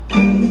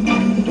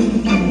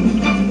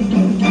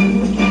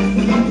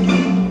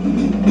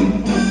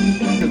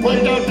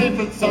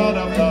son,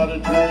 I've got a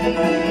dream.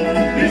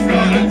 He's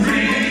got a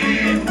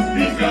dream.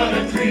 He's got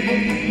a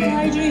dream.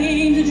 I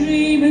dreamed a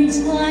dream in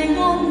time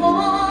gone by.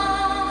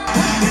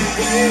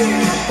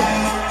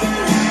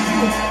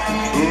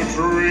 To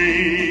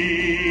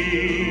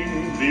dream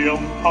the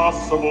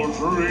impossible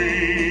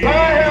dream. I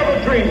have a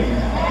dream.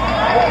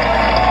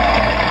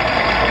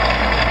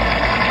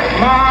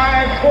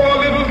 My poor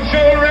little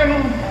children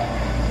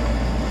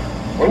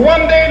will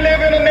one day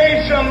live in a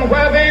nation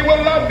where they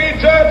will not be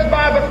judged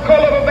by the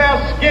color of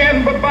their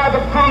skin, but by the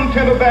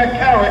content of their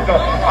character.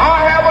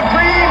 I have a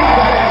dream.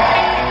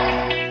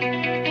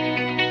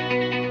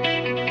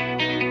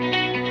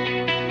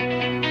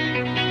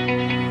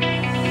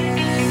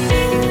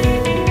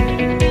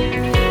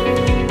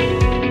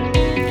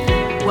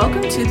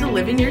 Welcome to the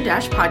Living Your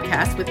Dash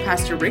podcast with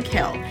Pastor Rick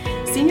Hale,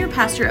 Senior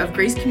Pastor of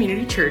Grace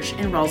Community Church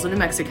in Ralston, New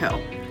Mexico.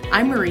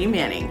 I'm Marie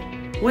Manning.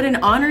 What an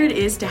honor it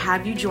is to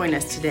have you join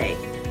us today.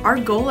 Our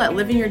goal at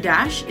Living Your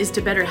Dash is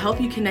to better help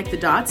you connect the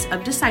dots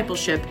of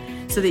discipleship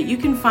so that you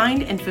can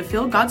find and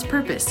fulfill God's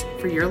purpose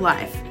for your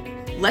life.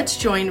 Let's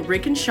join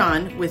Rick and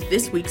Sean with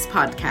this week's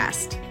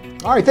podcast.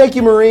 All right, thank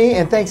you, Marie,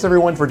 and thanks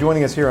everyone for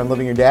joining us here on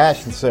Living Your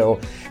Dash. And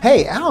so,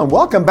 hey, Alan,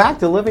 welcome back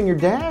to Living Your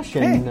Dash.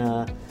 And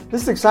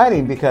this is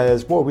exciting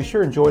because, boy, we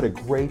sure enjoyed a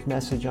great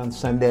message on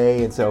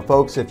Sunday. And so,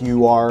 folks, if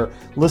you are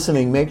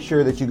listening, make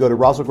sure that you go to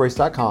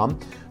RoswellGrace.com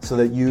so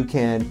that you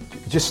can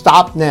just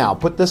stop now,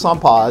 put this on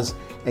pause,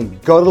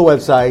 and go to the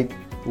website,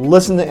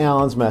 listen to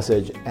Alan's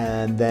message,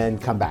 and then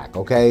come back,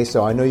 okay?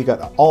 So I know you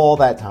got all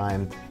that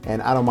time,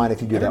 and I don't mind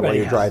if you do that while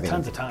you're driving.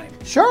 Tons of time.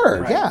 Sure,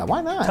 right. Yeah,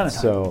 why not? Ton of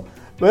time. So,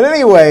 but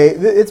anyway,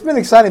 it's been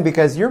exciting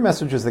because your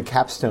message is the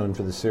capstone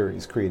for the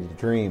series, Created to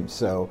Dream.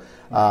 So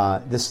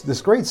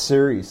this great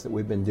series that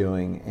we've been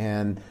doing,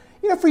 and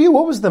for you,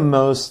 what was the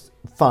most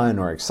fun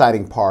or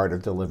exciting part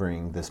of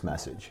delivering this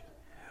message?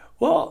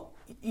 Well,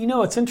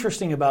 what's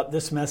interesting about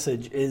this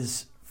message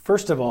is,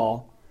 first of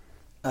all,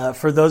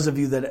 for those of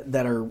you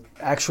that are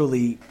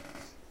actually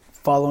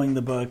following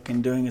the book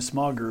and doing a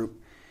small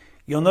group,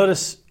 you'll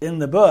notice in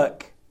the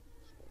book,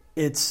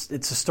 it's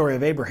a story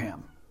of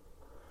Abraham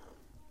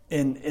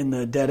in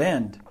the dead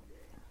end.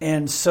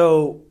 And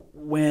so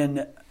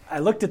when I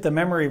looked at the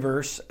memory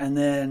verse, and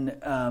then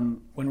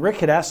when Rick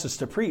had asked us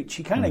to preach,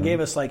 he kind of gave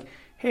us like,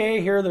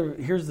 hey,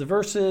 here's the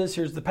verses,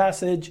 here's the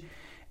passage.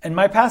 And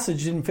my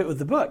passage didn't fit with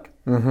the book.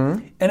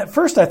 Mm-hmm. And at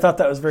first I thought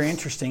that was very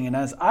interesting. And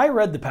as I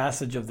read the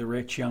passage of the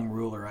rich young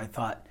ruler, I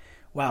thought,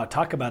 wow,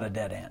 talk about a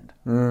dead end.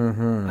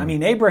 Mm-hmm. I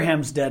mean,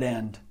 Abraham's dead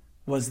end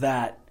was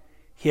that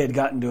he had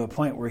gotten to a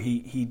point where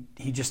he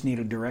just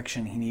needed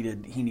direction. He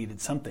needed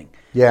something.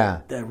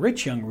 Yeah. The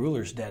rich young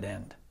ruler's dead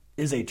end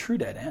is a true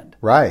dead end.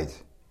 Right.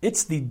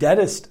 It's the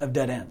deadest of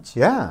dead ends.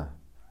 Yeah.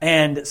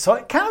 And so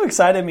it kind of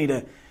excited me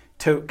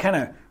to kind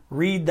of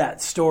read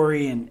that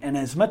story. And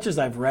as much as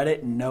I've read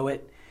it and know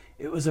it,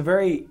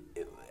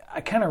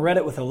 I kind of read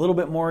it with a little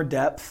bit more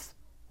depth.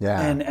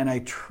 Yeah. And I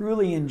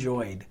truly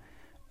enjoyed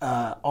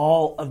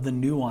all of the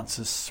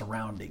nuances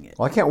surrounding it.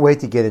 Well, I can't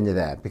wait to get into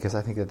that because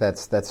I think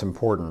that's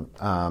important.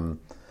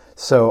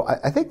 So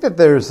I think that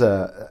there's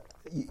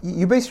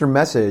you base your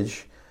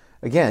message,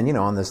 again,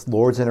 on this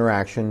Lord's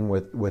interaction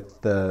with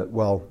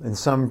in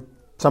some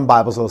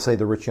Bibles they'll say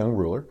the rich young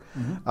ruler,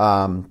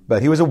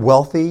 but he was a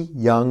wealthy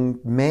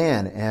young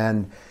man.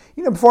 And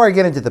before I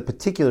get into the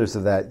particulars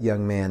of that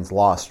young man's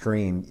lost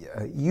dream,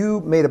 you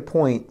made a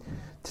point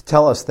to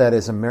tell us that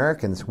as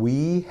Americans,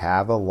 we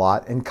have a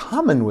lot in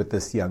common with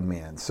this young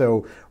man.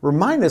 So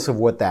remind us of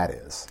what that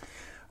is.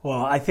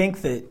 Well, I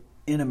think that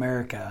in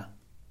America,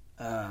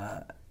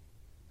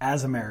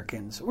 as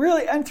Americans,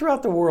 really, and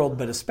throughout the world,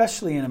 but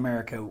especially in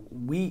America,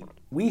 we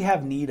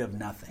have need of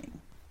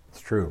nothing. It's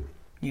true.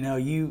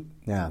 You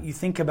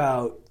think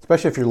about...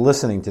 Especially if you're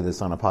listening to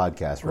this on a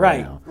podcast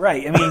right now.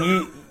 Right. I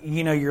mean,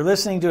 you're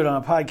listening to it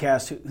on a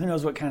podcast. Who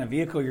knows what kind of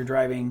vehicle you're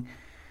driving?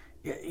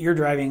 You're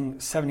driving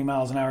 70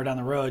 miles an hour down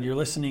the road. You're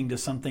listening to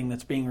something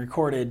that's being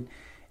recorded.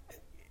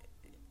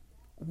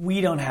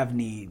 We don't have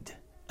need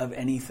of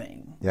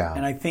anything. Yeah.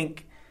 And I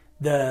think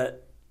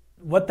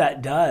what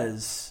that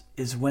does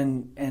is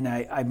and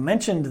I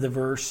mentioned the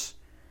verse,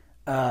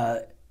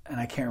 and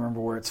I can't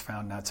remember where it's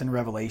found now. It's in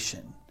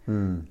Revelation.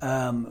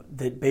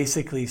 That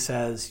basically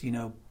says,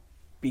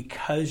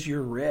 because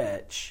you're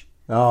rich,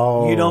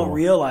 you don't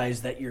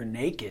realize that you're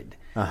naked,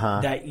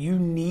 that you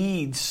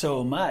need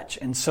so much.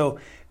 And so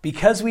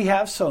because we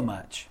have so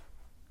much,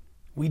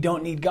 we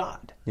don't need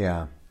God.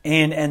 Yeah.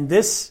 And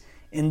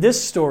in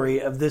this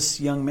story of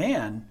this young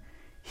man,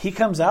 he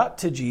comes out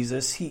to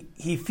Jesus.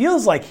 He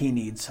feels like he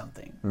needs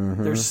something.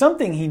 Mm-hmm. There's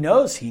something he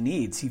knows he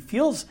needs. He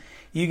feels,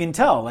 you can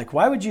tell, like,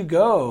 why would you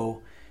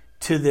go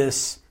to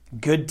this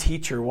good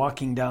teacher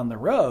walking down the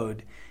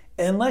road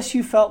unless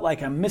you felt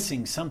like I'm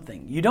missing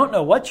something? You don't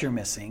know what you're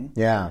missing.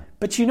 Yeah.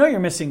 But you know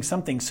you're missing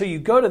something. So you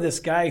go to this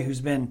guy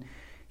who's been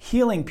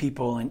healing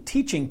people and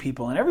teaching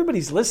people, and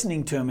everybody's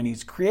listening to him, and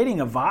he's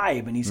creating a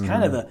vibe, and he's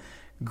kind of the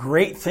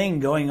great thing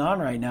going on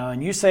right now.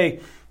 And you say,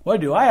 what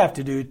do I have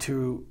to do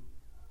to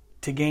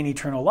gain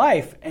eternal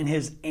life? And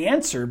his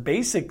answer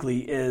basically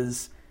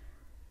is,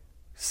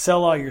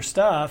 sell all your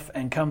stuff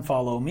and come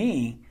follow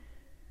me.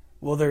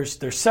 Well, there's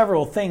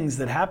several things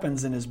that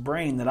happens in his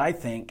brain that I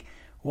think.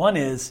 One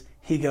is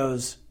he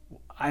goes,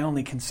 I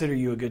only consider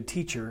you a good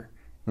teacher.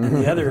 And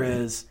the other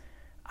is,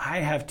 I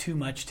have too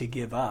much to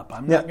give up.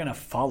 I'm not going to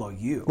follow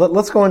you.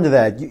 Let's go into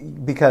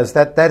that, because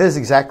that is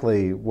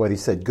exactly what he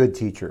said, good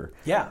teacher.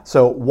 Yeah.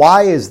 So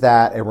why is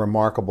that a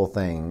remarkable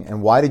thing,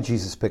 and why did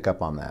Jesus pick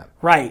up on that?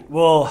 Right.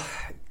 Well,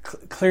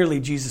 clearly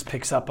Jesus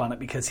picks up on it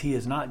because he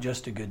is not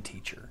just a good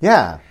teacher.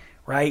 Yeah.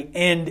 Right?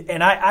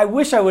 And I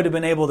wish I would have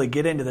been able to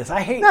get into this.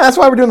 I hate. Yeah, that's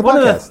why we're doing the one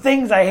podcast. One of the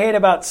things I hate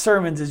about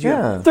sermons is you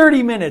have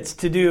 30 minutes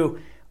to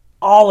do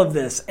all of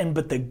this,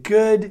 but the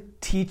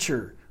good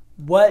teacher,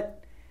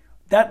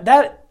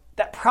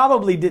 that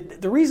probably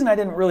did. The reason I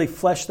didn't really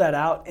flesh that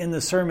out in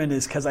the sermon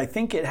is because I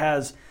think it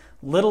has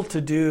little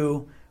to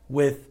do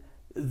with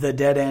the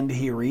dead end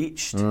he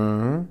reached,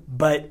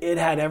 but it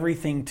had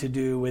everything to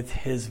do with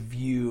his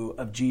view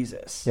of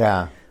Jesus.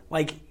 Yeah.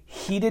 Like,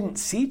 he didn't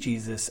see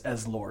Jesus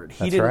as Lord.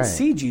 He didn't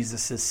see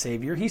Jesus as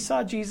Savior. He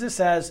saw Jesus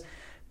as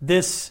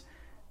this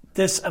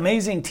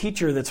amazing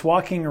teacher that's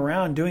walking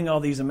around doing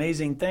all these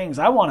amazing things.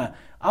 I want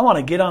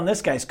to get on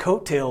this guy's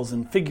coattails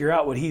and figure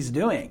out what he's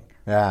doing.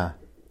 Yeah.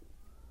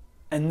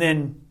 And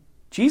then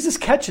Jesus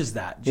catches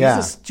that.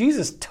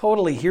 Jesus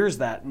totally hears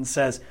that and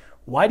says,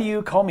 why do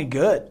you call me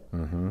good?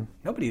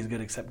 Nobody is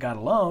good except God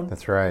alone.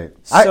 That's right.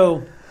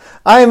 So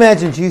I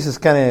imagine Jesus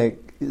kind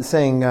of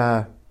saying,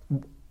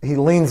 he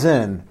leans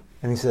in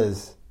and he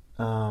says,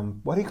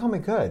 why do you call me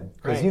good?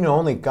 Because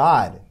only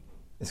God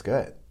is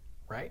good.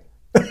 Right.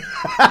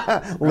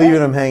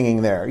 Leaving him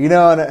hanging there. And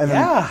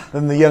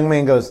then the young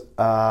man goes,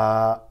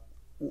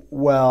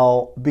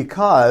 well,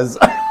 because...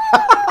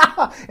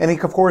 And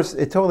of course,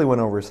 it totally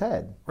went over his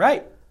head.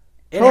 Right.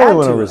 It totally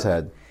went over his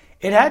head.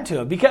 It had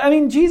to.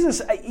 Because,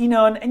 Jesus, and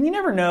you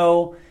never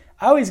know.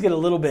 I always get a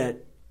little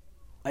bit,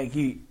 like,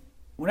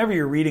 whenever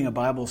you're reading a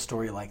Bible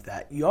story like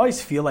that, you always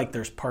feel like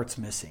there's parts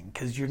missing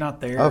because you're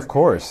not there. Of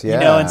course,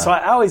 yeah. And so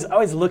I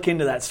always look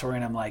into that story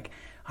and I'm like,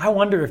 I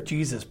wonder if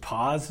Jesus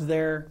paused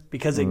there,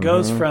 because it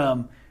goes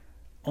from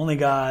only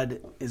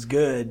God is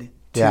good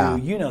to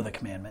the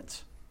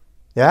commandments.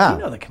 Yeah. You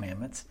know the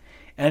commandments.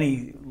 And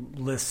he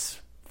lists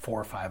 4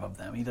 or 5 of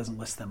them. He doesn't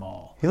list them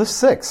all. He lists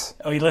 6.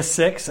 Oh, he lists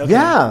 6? Okay.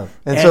 Yeah.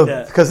 And so,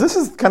 because this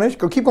is kind of,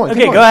 keep going.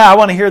 Okay, go ahead. I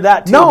want to hear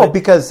that too. No,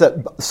 because,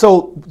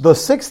 so the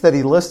 6 that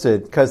he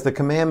listed, because the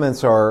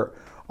commandments are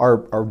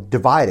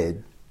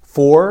divided.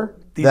 4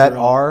 that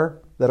are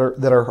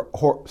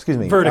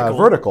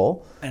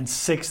vertical. And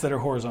 6 that are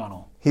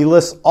horizontal. He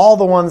lists all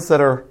the ones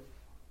that are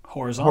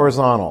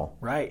horizontal.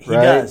 Right. He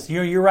does.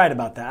 You're right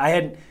about that. I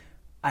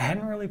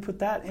hadn't really put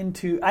that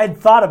into, I had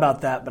thought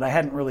about that, but I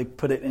hadn't really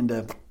put it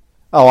into...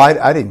 Oh,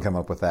 I didn't come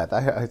up with that.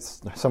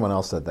 Someone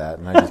else said that,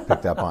 and I just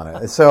picked up on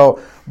it.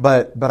 So,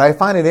 but I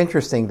find it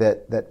interesting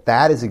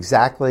that is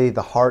exactly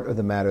the heart of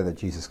the matter that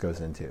Jesus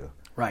goes into.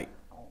 Right.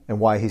 And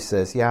why he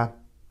says, yeah,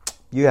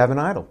 you have an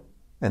idol.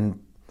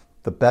 And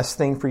the best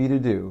thing for you to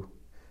do,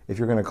 if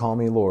you're going to call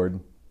me Lord,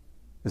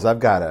 is I've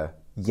got to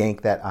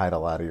yank that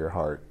idol out of your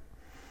heart.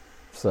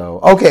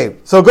 So, okay,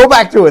 so go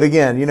back to it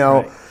again.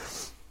 Right.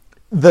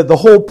 The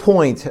whole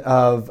point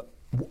of...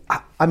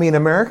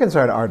 Americans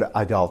aren't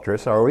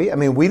idolatrous, are we?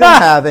 We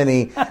don't have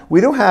any.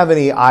 We don't have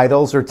any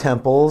idols or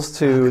temples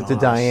to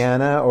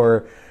Diana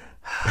or.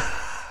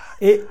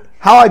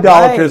 How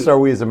idolatrous are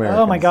we as Americans?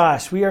 Oh my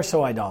gosh, we are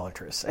so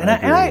idolatrous, and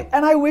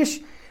I wish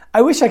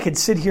I could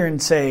sit here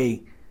and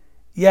say,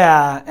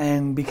 yeah,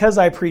 and because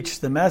I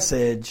preached the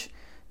message,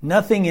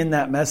 nothing in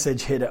that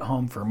message hit at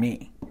home for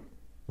me,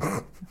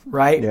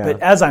 right? Yeah.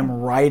 But as I'm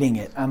writing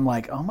it, I'm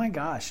like, oh my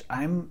gosh,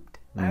 I'm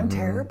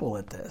terrible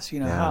at this.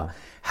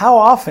 How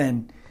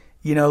often,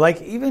 like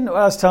even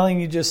I was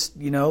telling you just,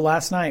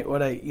 last night,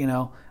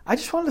 I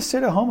just wanted to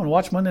sit at home and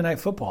watch Monday Night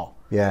Football.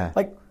 Yeah.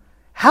 Like,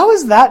 how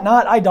is that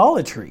not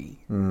idolatry?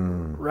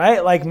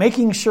 Right? Like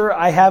making sure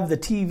I have the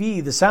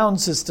TV, the sound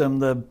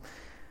system,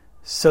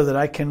 so that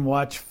I can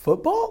watch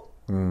football.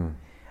 And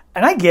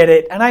I get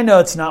it. And I know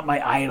it's not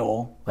my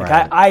idol.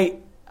 Like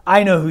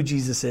I know who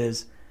Jesus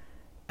is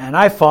and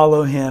I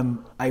follow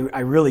him. I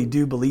really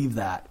do believe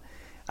that.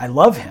 I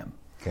love him.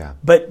 Yeah.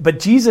 But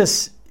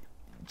Jesus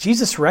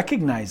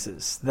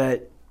recognizes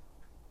that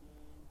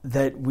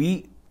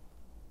we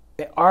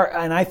are,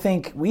 and I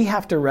think we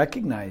have to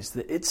recognize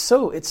that it's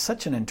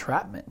such an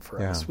entrapment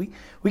for us. We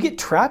get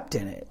trapped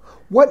in it.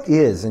 What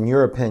is, in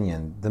your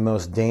opinion, the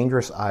most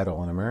dangerous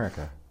idol in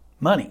America?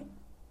 Money.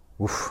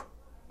 Oof.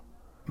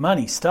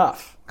 Money,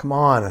 stuff. Come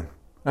on.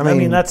 I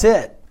mean that's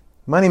it.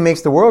 Money makes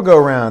the world go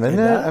round, isn't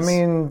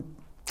it?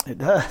 Does. It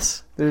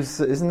does.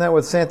 Isn't that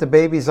what Santa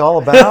Baby's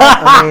all about?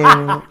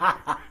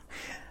 I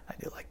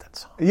do like that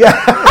song. Yeah.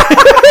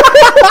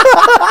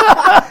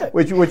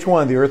 Which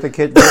one? The Eartha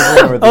Kitt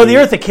version? Or the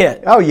Eartha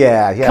Kitt. Oh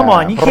yeah. Come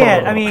on, you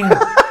can't.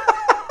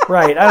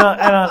 Right?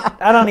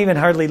 I don't even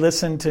hardly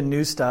listen to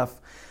new stuff.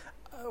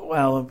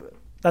 Well,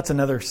 that's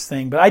another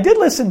thing. But I did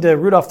listen to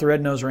Rudolph the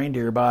Red-Nosed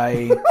Reindeer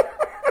by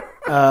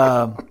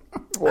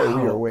Boy,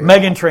 we are way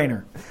Meghan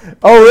Trainor.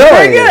 Oh, really?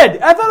 Very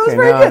good. I thought it was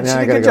very good. She Now did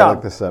I a gotta good go job.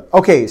 look this up.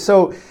 Okay,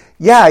 so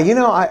yeah,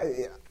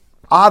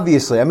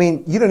 obviously, I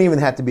mean, you don't even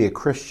have to be a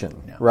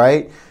Christian,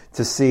 right,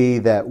 to see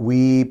that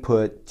we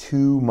put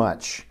too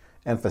much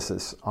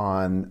emphasis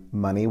on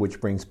money,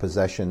 which brings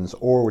possessions,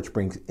 or which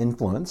brings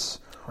influence,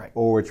 Right.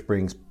 or which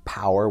brings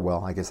power.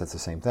 Well, I guess that's the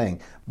same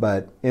thing,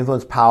 but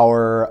influence,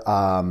 power,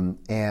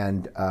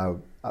 and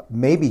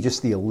maybe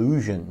just the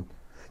illusion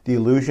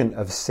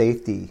of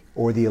safety,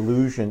 or the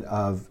illusion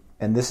of,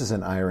 and this is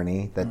an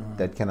irony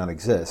that cannot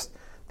exist,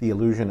 the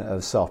illusion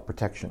of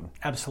self-protection.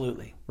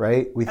 Absolutely.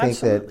 Right? We think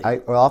Absolutely.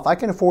 that, if I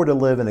can afford to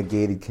live in a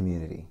gated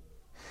community,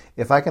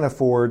 if I can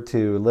afford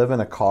to live in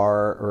a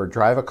car or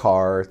drive a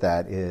car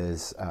that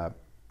is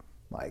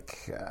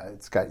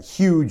it's got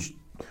huge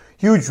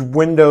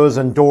windows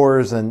and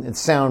doors and it's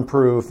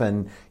soundproof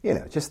and,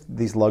 just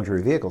these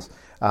luxury vehicles,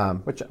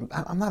 which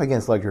I'm not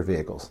against luxury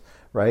vehicles,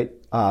 right?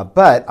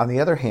 But on the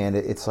other hand,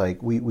 it's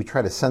like we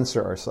try to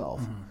censor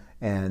ourselves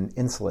and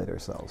insulate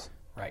ourselves.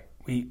 Right.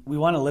 We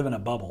want to live in a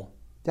bubble.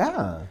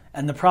 Yeah.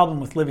 And the problem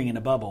with living in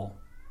a bubble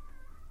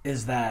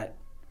is that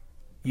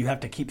you have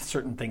to keep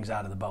certain things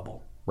out of the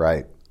bubble.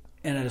 Right.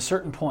 And at a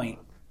certain point,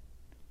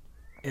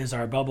 is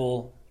our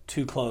bubble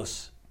too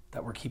close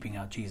that we're keeping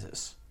out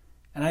Jesus?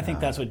 And I think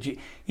that's what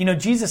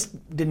Jesus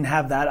didn't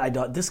have that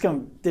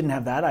didn't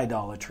have that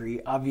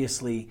idolatry,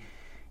 obviously,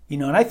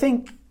 and I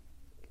think,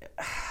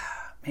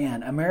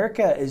 man,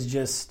 America is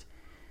just,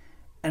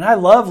 and I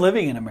love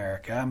living in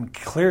America.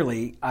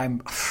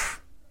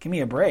 Give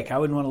me a break. I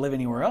wouldn't want to live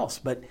anywhere else.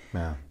 But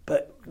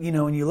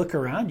when you look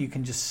around, you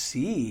can just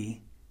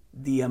see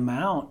the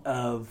amount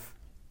of,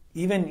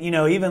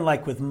 even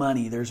like with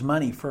money, there's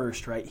money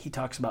first, right? He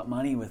talks about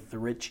money with the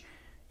rich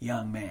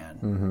young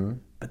man,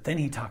 but then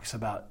he talks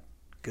about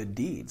good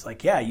deeds.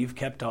 Like, yeah, you've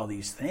kept all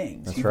these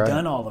things. That's you've right.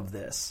 done all of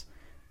this.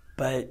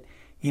 But,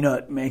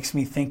 it makes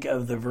me think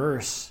of the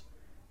verse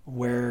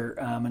where,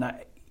 and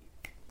I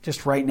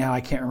just right now, I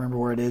can't remember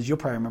where it is. You'll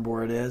probably remember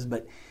where it is,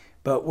 but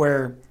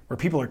where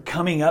people are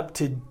coming up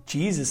to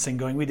Jesus and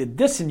going, we did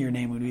this in your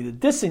name, we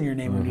did this in your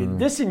name, we did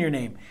this in your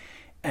name.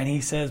 And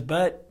he says,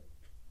 but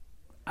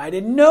I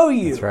didn't know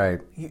you. That's right.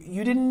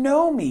 You didn't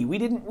know me. We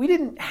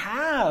didn't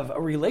have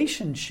a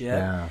relationship.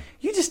 Yeah.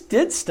 You just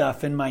did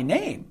stuff in my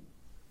name.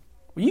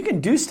 Well, you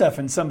can do stuff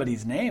in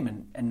somebody's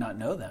name and not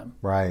know them.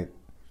 Right.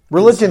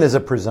 Religion is a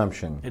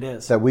presumption. It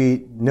is. That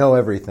we know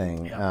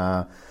everything.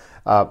 Yeah.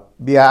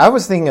 I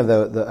was thinking of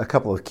a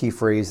couple of key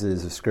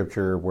phrases of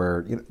Scripture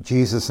where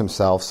Jesus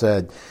himself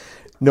said,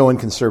 no one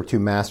can serve two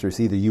masters.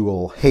 Either you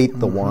will hate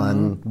the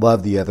one,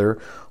 love the other,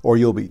 or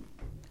you'll be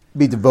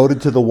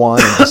devoted to the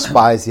one and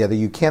despise the other.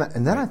 You can't.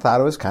 And then I thought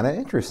it was kind of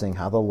interesting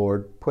how the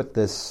Lord put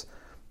these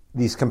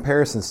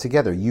comparisons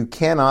together. You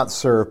cannot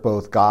serve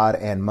both God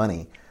and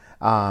money.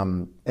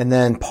 And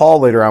then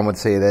Paul later on would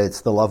say that it's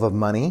the love of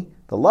money,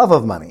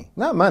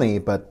 not money,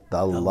 but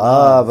the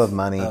love of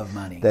money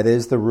that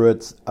is the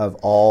roots of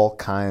all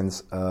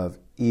kinds of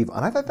evil.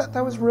 And I thought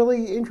that was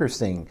really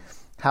interesting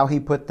how he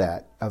put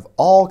that, of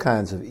all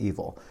kinds of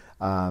evil,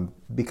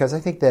 because I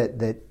think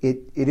that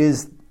it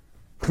is.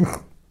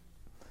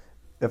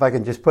 If I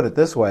can just put it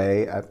this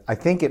way, I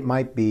think it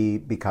might be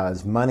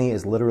because money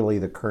is literally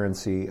the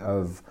currency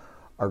of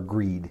our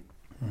greed,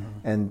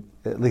 and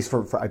at least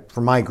for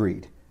my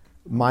greed,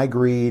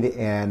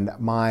 and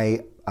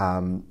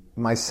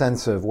my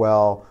sense of,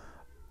 well,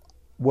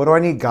 what do I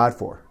need God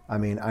for? I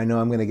mean, I know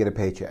I'm going to get a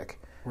paycheck,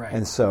 right?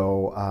 And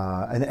so,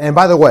 and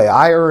by the way,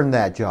 I earned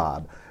that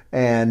job,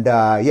 and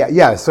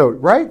so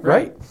right,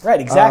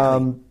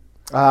 exactly.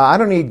 I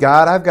don't need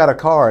God. I've got a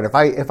car, and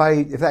if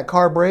that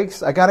car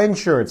breaks, I got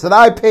insurance that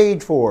I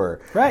paid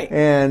for. Right.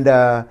 And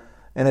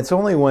it's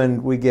only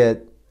when we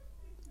get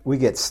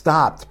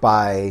stopped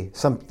by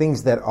some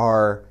things that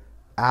are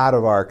out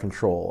of our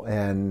control.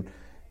 And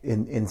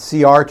in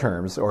CR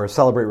terms, or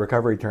Celebrate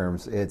Recovery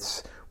terms,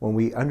 it's when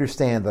we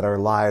understand that our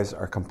lives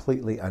are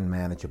completely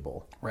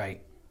unmanageable.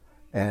 Right.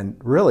 And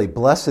really,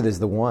 blessed is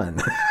the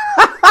one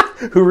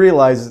who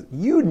realizes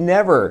you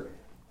never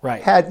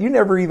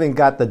even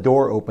got the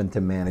door open to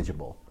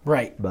manageable.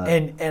 Right. But,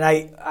 and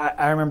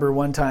I remember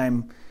one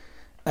time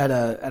at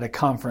a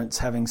conference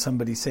having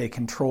somebody say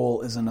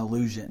control is an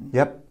illusion.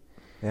 Yep.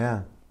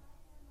 Yeah.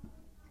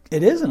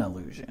 It is an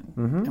illusion.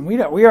 And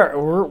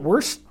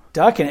we're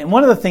stuck in it. And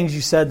one of the things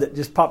you said that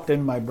just popped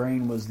in my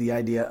brain was the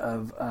idea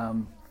of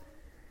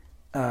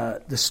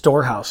the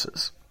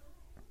storehouses.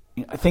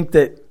 I think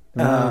that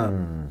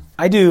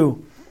I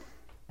do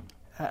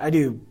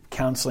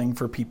counseling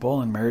for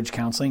people and marriage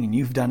counseling, and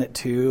you've done it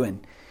too.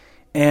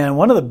 And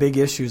one of the big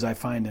issues I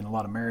find in a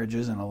lot of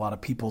marriages and a lot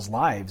of people's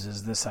lives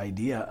is this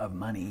idea of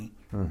money.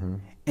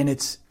 And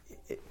it's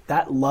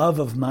that love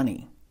of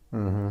money,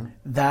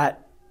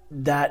 that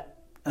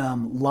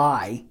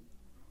lie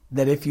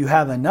that if you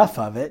have enough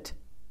of it,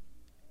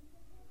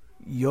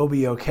 you'll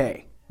be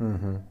okay.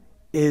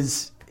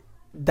 That's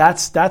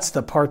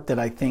the part that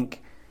I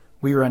think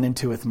we run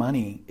into with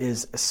money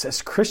is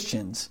as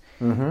Christians,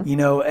 and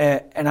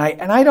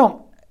I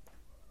don't.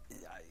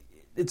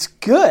 it's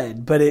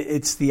good, but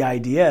it's the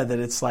idea that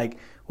it's like,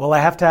 well, I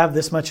have to have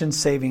this much in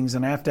savings,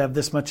 and I have to have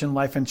this much in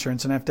life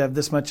insurance, and I have to have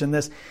this much in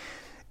this.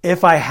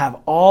 If I have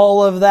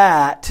all of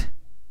that,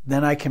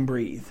 then I can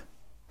breathe,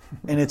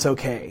 and it's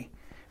okay.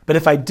 But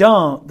if I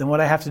don't, then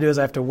what I have to do is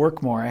I have to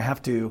work more. I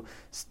have to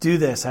do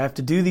this. I have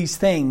to do these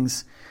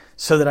things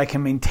so that I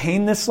can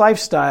maintain this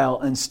lifestyle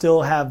and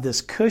still have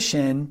this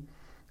cushion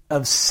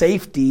of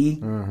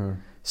safety,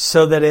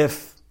 so that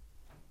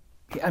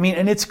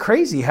and it's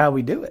crazy how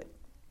we do it.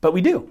 But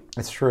we do.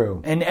 It's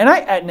true. And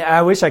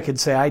I wish I could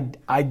say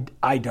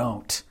I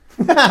don't.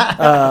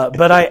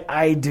 But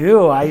I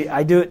do.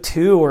 I do it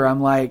too, where I'm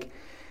like,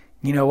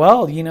 we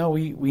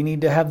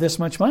need to have this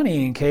much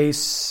money in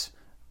case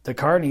the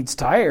car needs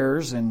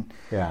tires, and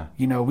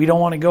we don't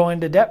want to go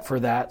into debt for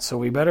that, so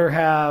we better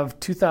have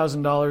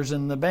 $2,000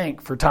 in the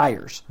bank for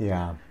tires.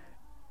 Yeah.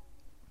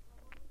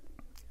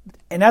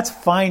 And that's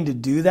fine to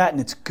do that, and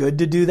it's good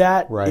to do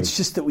that. Right. It's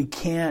just that we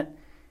can't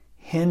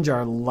hinge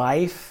our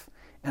life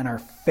and our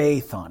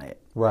faith on it.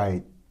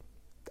 Right.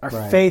 Our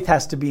faith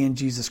has to be in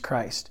Jesus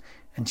Christ.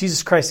 And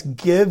Jesus Christ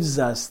gives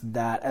us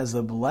that as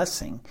a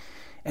blessing.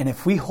 And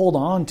if we hold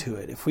on to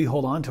it,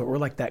 we're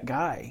like that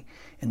guy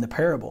in the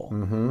parable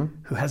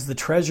who has the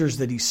treasures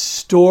that he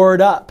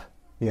stored up.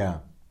 Yeah.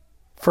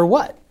 For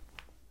what?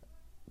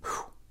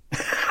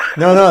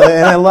 No,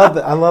 and I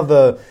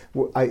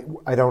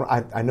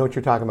know what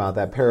you're talking about,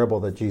 that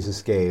parable that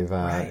Jesus gave.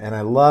 And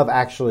I love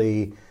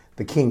actually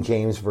the King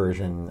James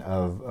version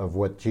of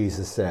what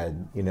Jesus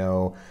said.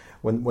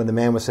 When the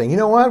man was saying,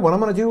 what I'm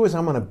going to do is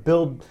I'm going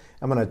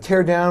to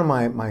tear down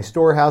my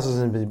storehouses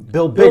and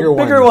build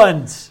bigger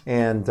ones.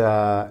 And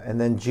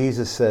then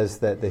Jesus says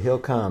that he'll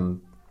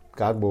come,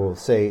 God will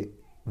say,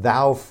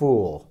 thou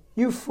fool,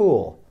 you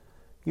fool,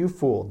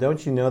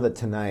 don't you know that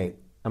tonight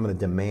I'm going to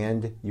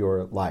demand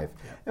your life?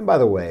 Yeah. And by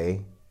the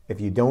way,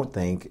 if you don't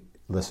think,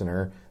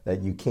 listener,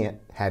 that you can't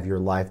have your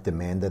life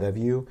demanded of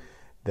you,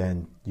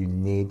 then you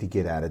need to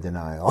get out of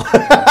denial.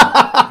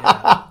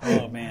 Yeah.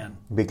 Oh man!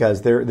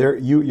 Because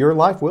your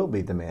life will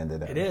be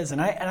demanded of. It is,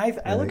 and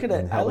I look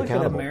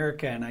at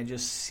America, and I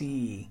just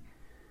see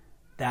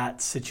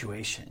that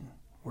situation.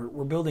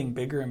 We're building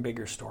bigger and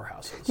bigger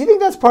storehouses. Do you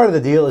think that's part of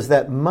the deal? Is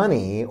that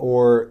money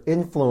or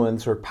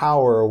influence or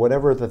power or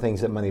whatever the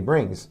things that money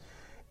brings?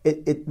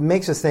 It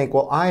makes us think,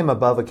 well, I am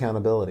above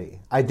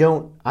accountability. I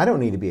don't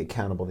need to be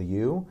accountable to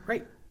you.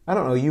 Right. I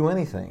don't owe you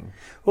anything.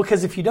 Well,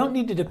 because if you don't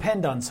need to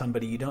depend on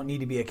somebody, you don't need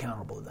to be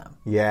accountable to them.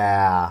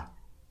 Yeah.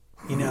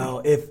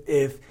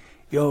 If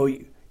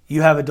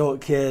you have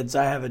adult kids,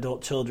 I have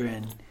adult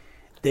children,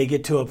 they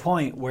get to a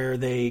point where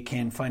they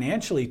can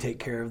financially take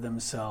care of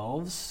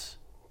themselves,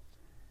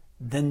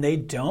 then they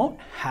don't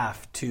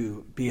have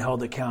to be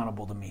held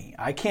accountable to me.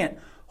 I can't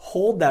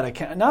hold that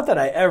account. Not that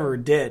I ever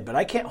did, but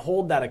I can't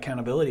hold that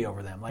accountability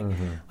over them.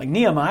 Like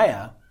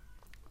Nehemiah,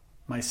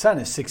 my son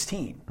is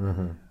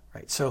 16,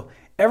 right? So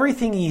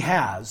everything he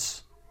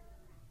has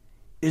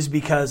is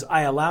because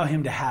I allow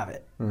him to have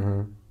it.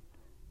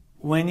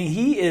 When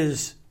he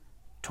is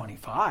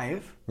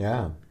 25,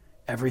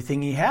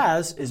 everything he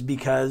has is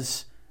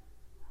because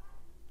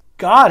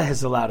God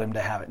has allowed him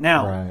to have it.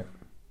 Now,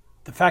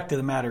 the fact of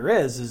the matter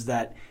is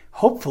that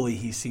hopefully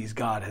he sees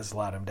God has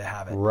allowed him to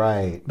have it.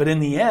 Right. But in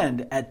the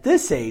end, at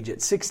this age,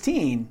 at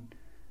 16,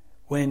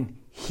 when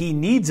he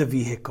needs a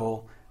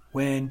vehicle,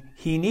 when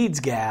he needs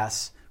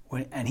gas,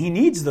 and he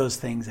needs those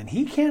things and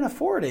he can't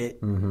afford it,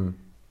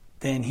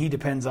 then he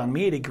depends on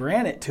me to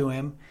grant it to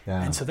him.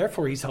 Yeah. And so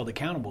therefore he's held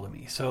accountable to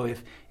me. So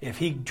if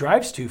he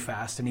drives too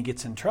fast and he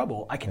gets in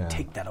trouble, I can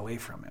take that away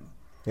from him.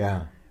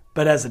 Yeah.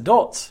 But as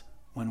adults,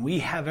 when we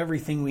have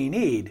everything we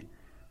need,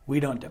 we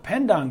don't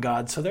depend on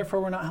God, so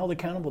therefore we're not held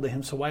accountable to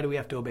him. So why do we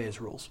have to obey his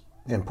rules?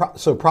 And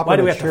so proper why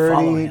do maturity, we have to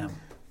follow him?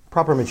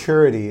 Proper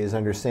maturity is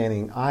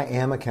understanding I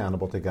am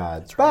accountable to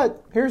God. That's right.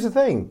 But here's the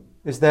thing,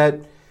 is that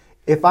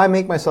if I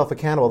make myself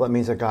accountable, that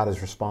means that God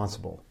is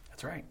responsible.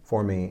 That's right.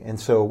 For me. And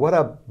so what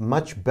a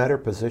much better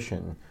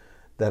position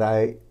that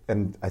I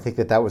think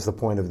that was the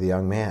point of the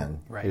young man,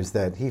 is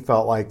that he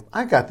felt like,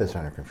 I got this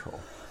under control.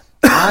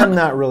 I'm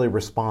not really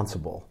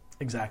responsible to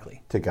God.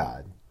 Exactly.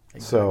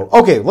 So,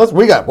 okay,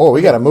 we got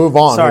to move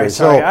on. Sorry, here.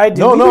 So, I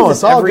do. Do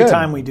this every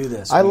time we do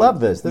this. I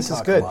love this. This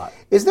is good.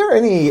 Is there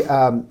any,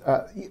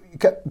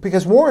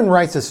 because Warren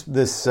writes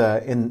this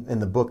in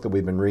the book that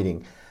we've been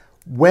reading,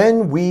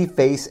 when we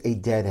face a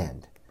dead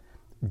end,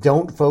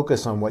 don't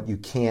focus on what you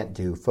can't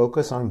do.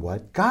 Focus on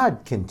what God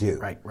can do.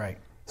 Right.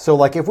 So,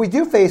 like, if we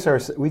do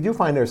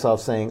find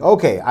ourselves saying,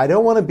 okay, I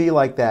don't want to be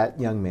like that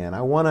young man.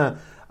 I want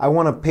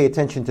to pay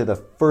attention to the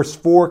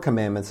first 4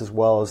 commandments as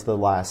well as the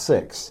last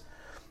 6.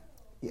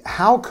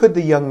 How could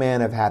the young man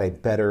have had a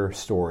better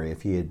story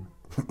if he had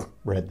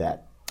read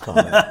that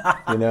comment?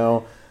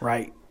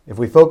 Right. If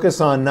we focus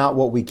on not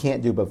what we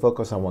can't do, but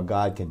focus on what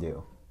God can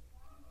do.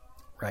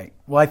 Right.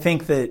 Well, I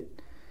think that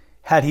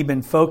had he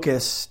been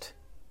focused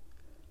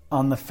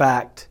on the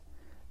fact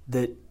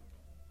that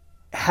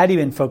had he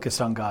been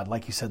focused on God,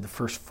 like you said, the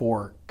first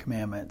 4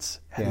 commandments,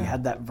 had he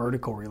had that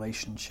vertical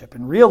relationship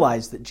and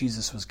realized that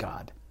Jesus was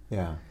God,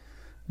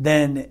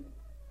 then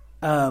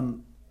I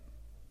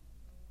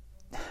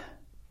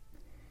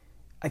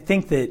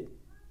think that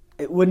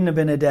it wouldn't have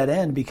been a dead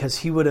end because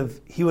he would have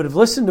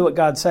listened to what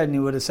God said, and he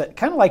would have said,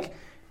 kind of like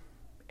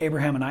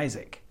Abraham and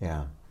Isaac.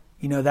 Yeah.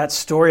 You know, that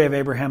story of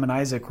Abraham and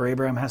Isaac where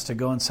Abraham has to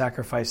go and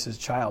sacrifice his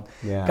child.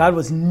 Yeah. God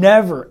was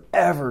never,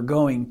 ever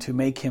going to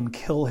make him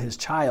kill his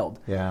child.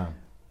 Yeah.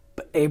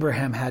 But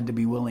Abraham had to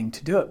be willing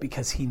to do it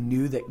because he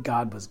knew that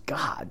God was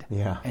God.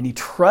 Yeah. And he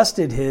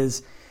trusted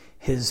his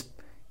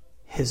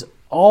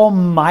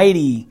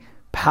almighty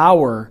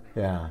power,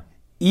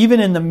 even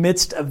in the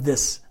midst of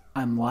this,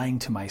 I'm lying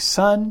to my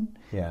son,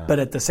 but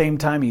at the same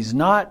time he's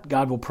not.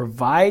 God will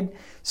provide.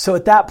 So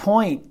at that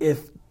point,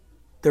 if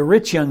the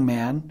rich young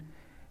man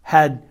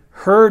had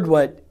heard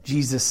what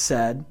Jesus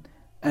said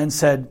and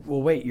said,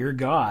 well, wait, you're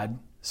God,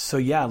 so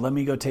yeah, let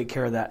me go take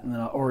care of that.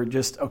 Or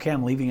just, okay,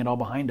 I'm leaving it all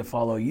behind to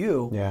follow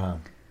you. Yeah.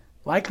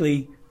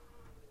 Likely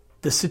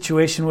the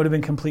situation would have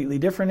been completely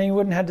different and he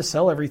wouldn't have had to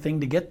sell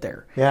everything to get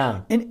there.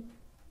 Yeah. And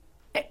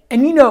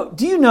you know,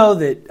 do you know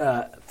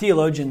that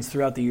theologians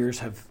throughout the years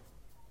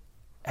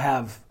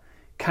have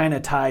kind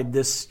of tied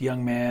this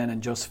young man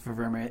and Joseph of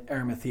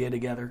Arimathea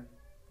together?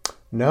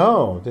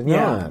 No, did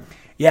not.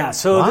 Yeah,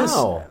 so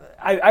wow.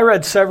 I've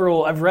read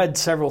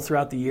several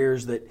throughout the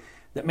years that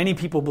many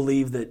people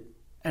believe that,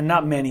 and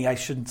not many, I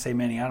shouldn't say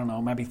many, I don't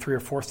know, maybe 3 or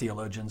 4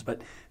 theologians,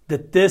 but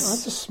that this...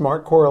 That's a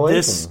smart correlation.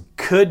 This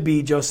could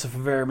be Joseph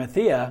of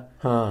Arimathea,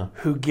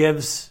 who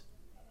gives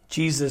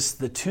Jesus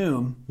the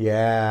tomb.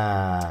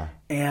 Yeah.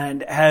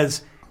 And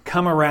has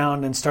come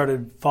around and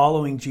started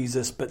following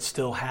Jesus, but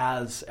still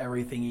has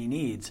everything he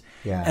needs.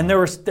 Yeah. And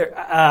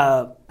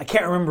I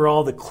can't remember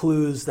all the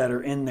clues that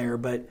are in there,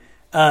 but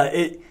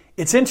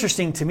it's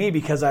interesting to me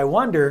because I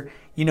wonder,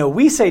 you know,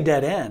 we say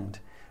dead end,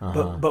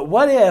 but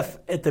what if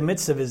at the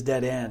midst of his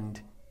dead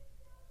end,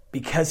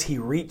 because he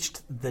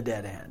reached the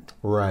dead end,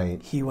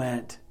 right? He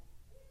went,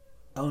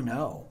 oh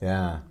no,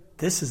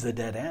 this is the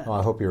dead end. Well,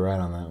 I hope you're right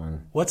on that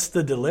one. What's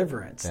the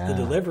deliverance? Yeah. The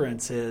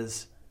deliverance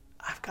is,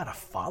 I've got to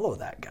follow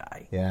that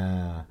guy.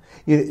 Yeah.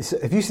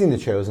 Have you seen The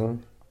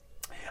Chosen?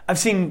 I've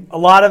seen a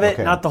lot of it,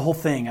 Okay. not the whole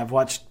thing. I've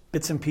watched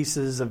bits and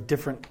pieces of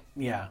different,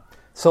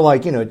 So,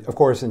 like, you know, of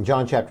course, in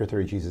John chapter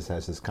 3, Jesus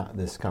has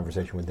this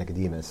conversation with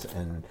Nicodemus,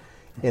 and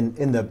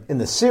in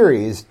the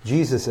series,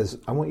 Jesus says,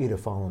 "I want you to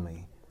follow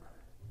me."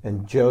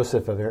 And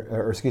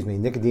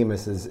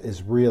Nicodemus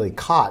is really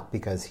caught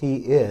because he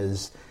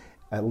is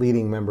a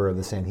leading member of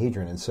the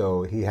Sanhedrin, and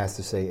so he has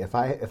to say, if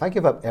I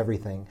give up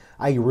everything,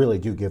 I really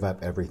do give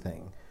up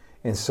everything.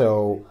 And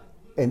so,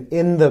 and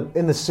in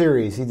the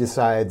series, he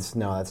decides,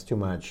 no, that's too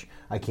much.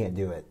 I can't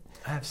do it.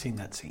 I have seen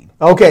that scene.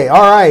 Okay,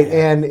 all right,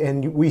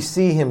 and we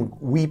see him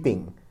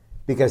weeping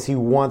because he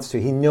wants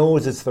to. He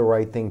knows it's the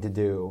right thing to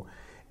do,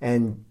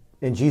 and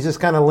Jesus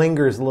kind of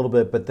lingers a little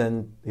bit, but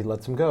then he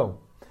lets him go.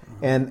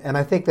 And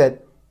I think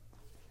that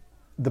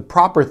the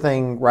proper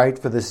thing, right,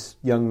 for this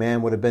young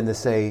man would have been to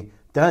say,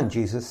 "Done,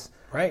 Jesus."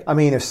 Right. I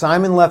mean, if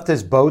Simon left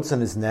his boats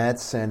and his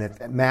nets, and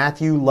if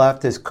Matthew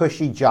left his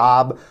cushy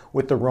job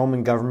with the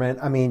Roman government,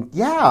 I mean,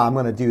 yeah, I'm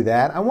going to do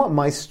that. I want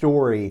my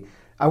story.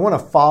 I want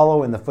to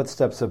follow in the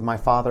footsteps of my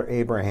father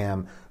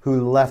Abraham,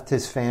 who left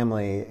his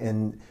family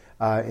in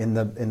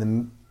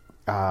the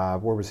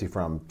where was he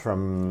from?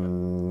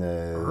 From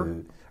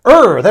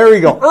Ur. There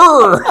you go,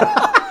 Ur.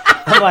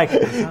 I'm like,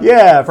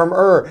 yeah, from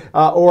Ur.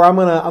 Or I'm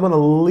gonna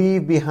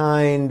leave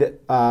behind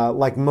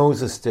like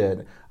Moses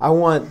did. I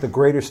want the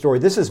greater story.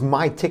 This is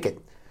my ticket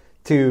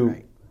to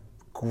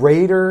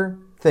greater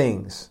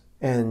things,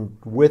 and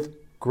with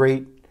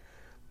great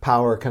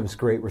power comes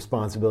great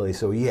responsibility.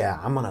 So yeah,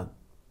 I'm gonna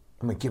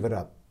give it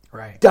up.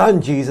 Right.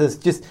 Done, Jesus.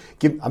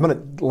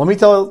 Let me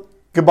tell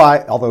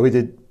goodbye. Although he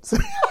did.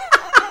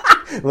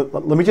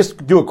 Let me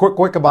just do a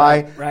quick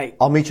goodbye. Right.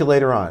 I'll meet you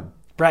later on.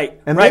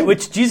 Right. And right. then-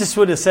 Which Jesus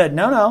would have said,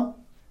 no.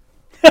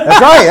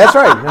 That's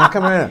right. No,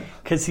 come right in.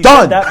 Because he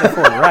Done. said that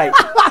before. Right.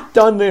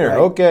 Done there. Right.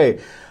 Okay.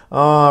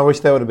 I wish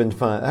that would have been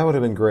fun. That would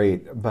have been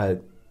great.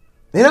 But,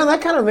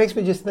 that kind of makes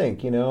me just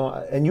think,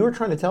 and you were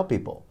trying to tell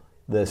people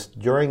this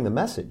during the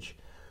message.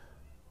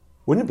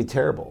 Wouldn't it be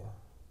terrible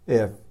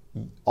if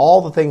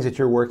all the things that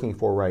you're working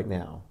for right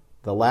now,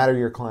 the ladder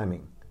you're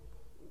climbing,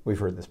 we've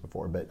heard this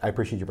before, but I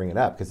appreciate you bringing it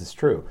up because it's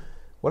true.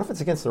 What if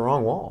it's against the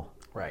wrong wall?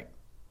 Right.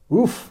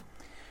 Oof.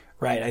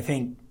 Right. I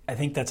think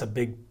that's a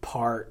big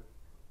part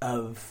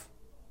of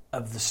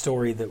the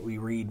story that we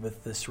read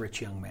with this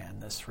rich young man,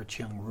 this rich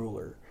young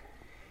ruler,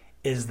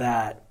 is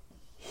that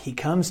he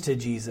comes to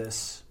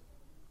Jesus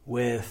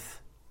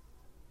with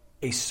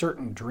a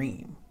certain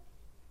dream.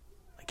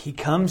 Like he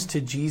comes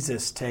to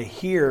Jesus to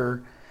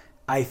hear,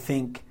 I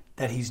think,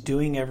 that he's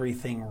doing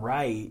everything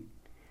right,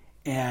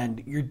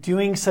 and you're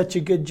doing such a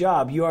good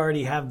job. You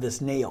already have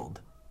this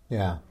nailed.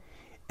 Yeah.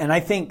 And I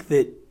think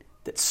that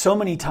so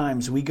many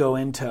times we go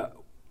into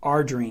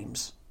our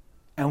dreams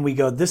and we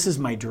go, this is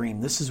my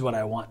dream. This is what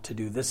I want to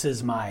do. This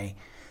is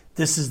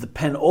the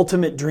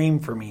penultimate dream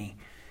for me.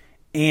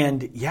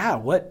 And yeah,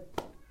 what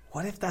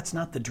if that's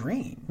not the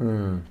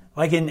dream?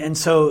 Like,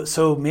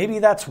 so maybe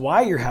that's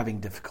why you're having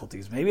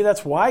difficulties. Maybe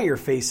that's why you're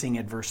facing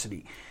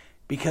adversity,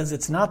 because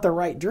it's not the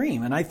right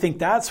dream. And I think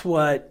that's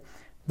what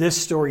this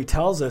story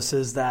tells us,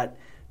 is that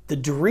the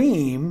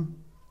dream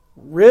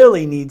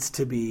really needs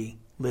to be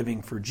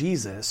living for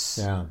Jesus.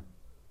 Yeah.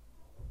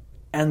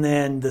 And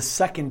then the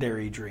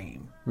secondary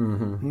dream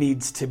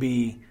needs to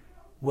be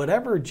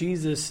whatever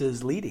Jesus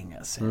is leading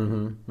us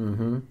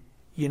in.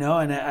 You know,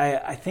 and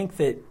I think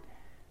that,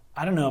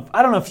 I don't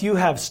know if you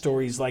have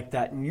stories like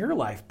that in your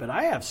life, but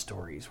I have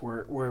stories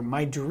where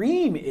my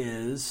dream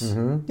is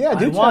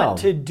I want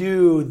to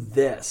do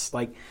this.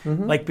 Like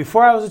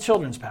before I was a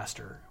children's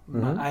pastor,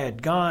 I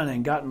had gone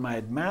and gotten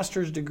my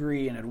master's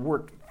degree and had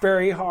worked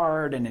very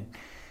hard and had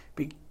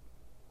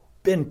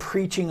been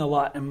preaching a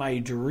lot, and my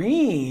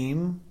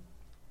dream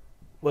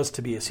was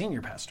to be a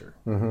senior pastor.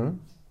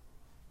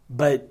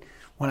 But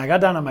when I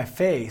got down on my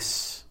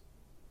face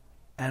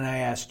and I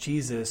asked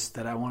Jesus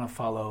that I want to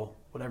follow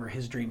whatever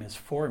his dream is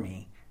for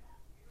me,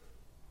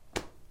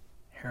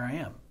 here I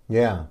am.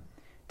 Yeah.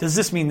 Does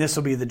this mean this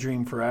will be the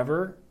dream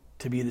forever,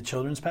 to be the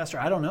children's pastor?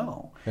 I don't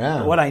know. Yeah.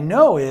 But what I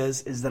know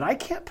is that I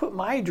can't put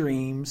my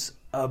dreams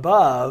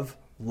above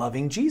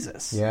loving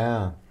Jesus.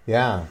 Yeah.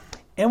 Yeah.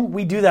 And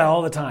we do that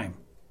all the time.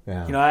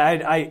 Yeah. You know,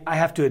 I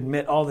have to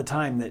admit all the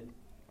time that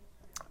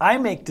I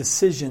make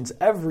decisions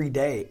every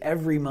day,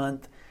 every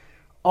month,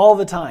 all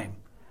the time.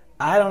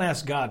 I don't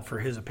ask God for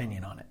his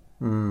opinion on it.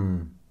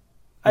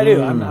 I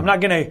do. I'm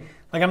not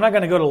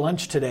gonna go to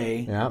lunch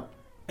today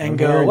and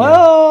go,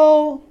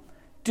 well,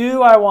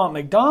 do I want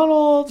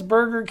McDonald's,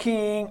 Burger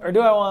King, or do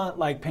I want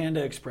like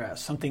Panda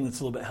Express, something that's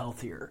a little bit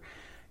healthier?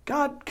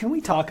 God, can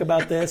we talk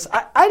about this?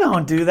 I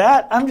don't do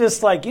that. I'm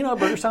just like, you know, a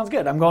burger sounds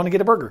good. I'm going to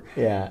get a burger.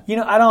 Yeah. You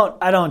know,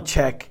 I don't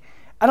check.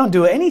 I don't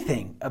do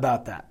anything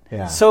about that.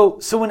 Yeah. So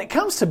when it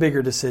comes to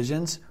bigger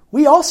decisions,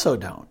 we also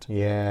don't.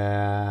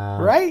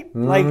 Yeah. Right?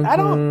 Like I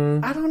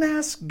don't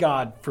ask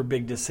God for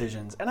big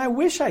decisions, and I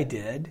wish I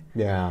did.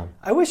 Yeah.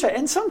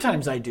 And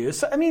sometimes I do.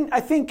 So I mean, I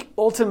think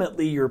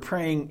ultimately you're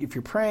praying. If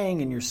you're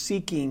praying and you're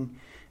seeking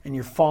and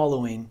you're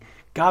following,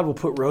 God will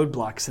put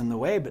roadblocks in the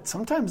way. But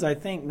sometimes I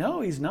think,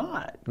 no, he's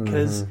not,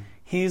 because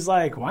he's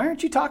like, why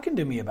aren't you talking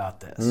to me about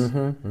this?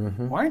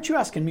 Why aren't you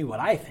asking me what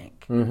I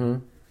think?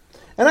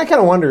 And I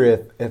kind of wonder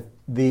if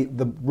the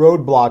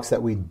roadblocks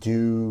that we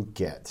do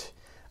get,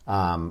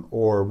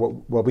 or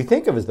what we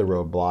think of as the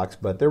roadblocks,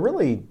 but they're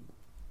really,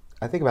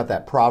 I think about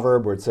that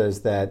proverb where it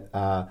says that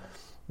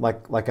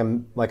like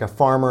a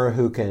farmer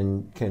who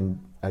can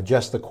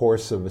adjust the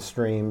course of a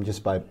stream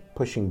just by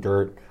pushing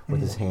dirt with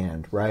his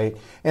hand, right?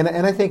 And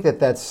I think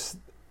that's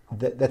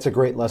a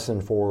great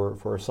lesson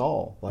for us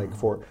all. Like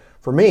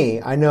for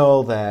me, I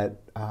know that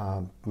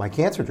my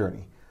cancer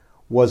journey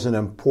was an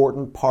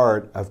important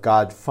part of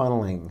God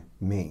funneling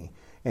me.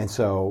 And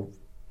so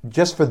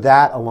just for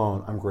that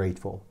alone, I'm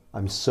grateful.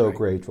 I'm so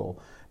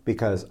grateful,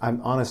 because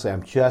I'm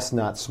just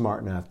not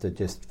smart enough to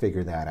just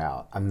figure that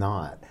out. I'm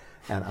not.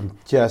 And I'm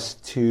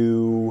just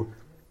too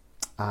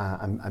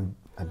I'm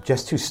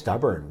just too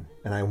stubborn,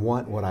 and I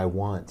want what I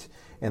want.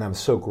 And I'm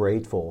so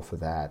grateful for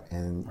that.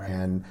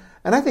 And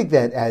I think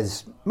that,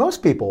 as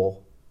most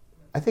people,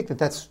 I think that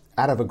that's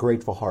out of a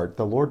grateful heart.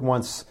 The Lord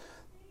wants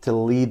to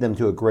lead them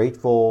to a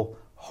grateful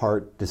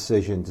heart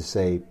decision to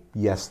say,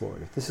 yes,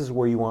 Lord, if this is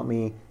where you want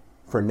me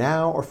for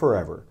now or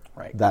forever,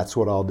 that's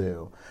what I'll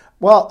do.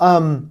 Well,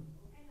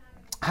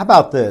 how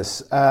about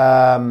this?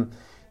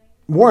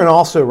 Warren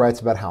also writes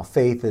about how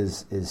faith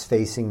is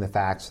facing the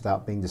facts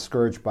without being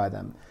discouraged by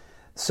them.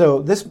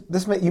 So this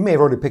you may have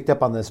already picked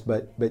up on this,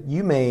 but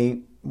you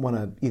may want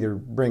to either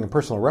bring a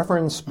personal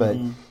reference, but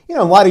you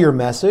know, in light of your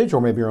message or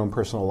maybe your own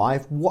personal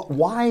life,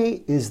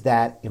 why is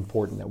that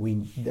important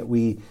that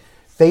we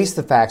face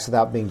the facts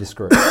without being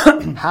discouraged?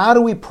 How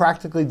do we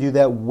practically do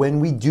that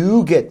when we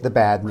do get the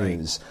bad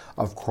news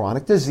of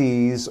chronic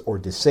disease or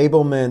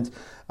disablement,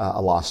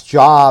 a lost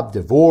job,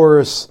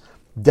 divorce,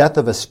 death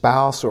of a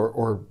spouse,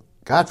 or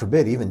God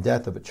forbid, even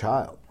death of a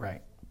child?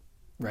 Right.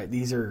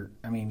 These are,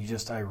 I mean,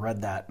 I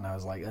read that and I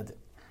was like,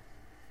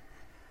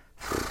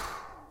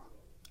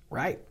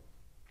 right.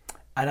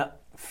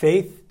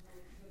 Faith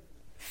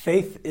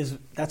is,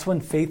 that's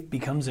when faith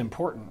becomes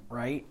important,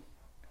 right?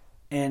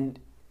 And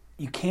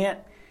you can't,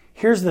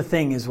 here's the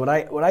thing is what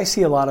I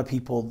see a lot of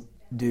people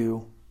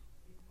do,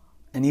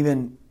 and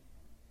even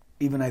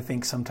I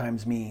think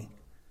sometimes me,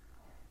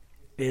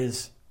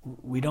 is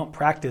we don't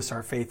practice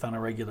our faith on a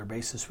regular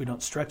basis. We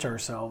don't stretch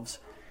ourselves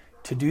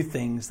to do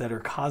things that are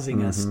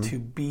causing us to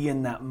be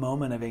in that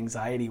moment of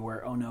anxiety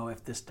where, oh no,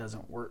 if this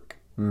doesn't work.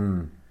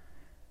 And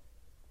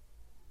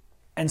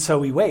so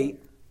we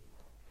wait,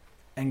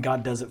 and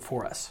God does it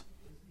for us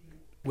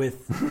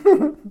with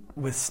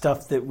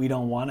stuff that we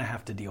don't want to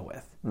have to deal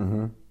with.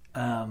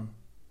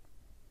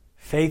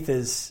 Faith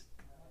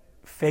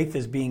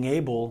is being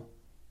able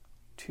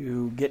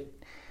to get.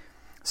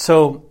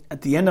 So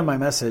at the end of my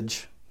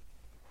message,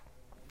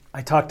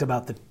 I talked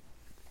about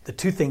the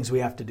two things we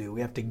have to do.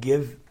 We have to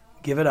give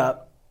it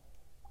up,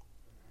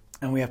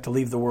 and we have to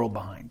leave the world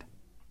behind.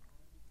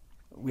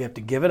 We have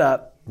to give it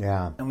up,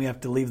 and we have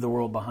to leave the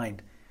world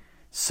behind.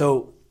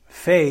 So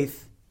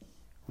faith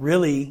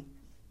really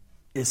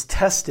is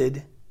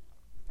tested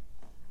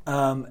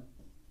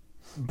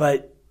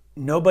But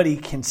nobody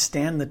can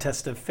stand the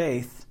test of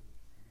faith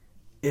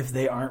if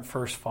they aren't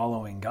first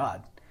following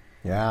God.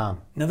 Yeah.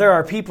 Now there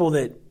are people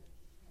that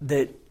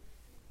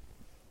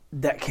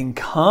can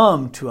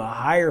come to a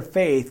higher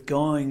faith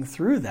going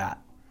through that.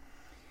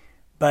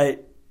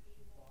 But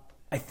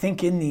I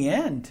think in the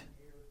end,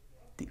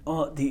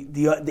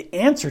 the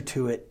answer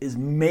to it is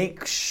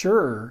make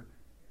sure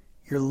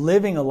you're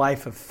living a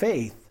life of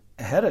faith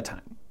ahead of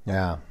time.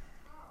 Yeah.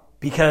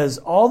 Because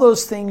all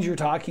those things you're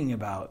talking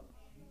about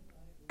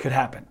could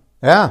happen.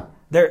 Yeah.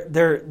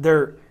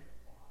 They're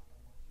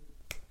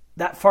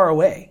that far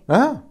away.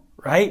 Yeah.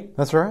 Right?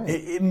 That's right.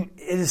 It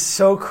is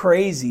so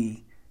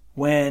crazy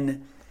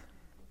when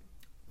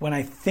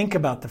I think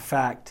about the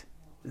fact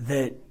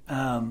that,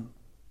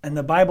 and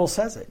the Bible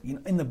says it,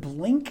 in the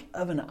blink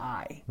of an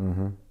eye,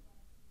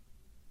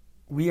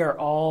 we are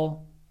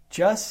all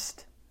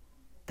just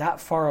that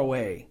far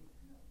away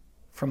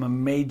from a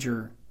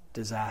major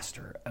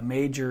disaster, a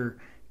major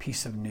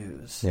piece of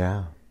news.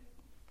 Yeah.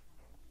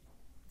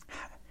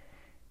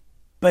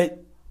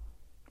 But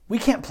we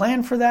can't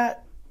plan for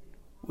that.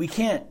 We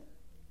can't,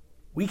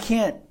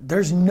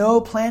 there's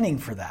no planning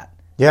for that.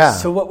 Yeah.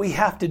 So what we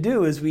have to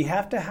do is we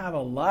have to have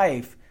a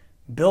life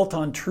built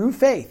on true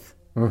faith,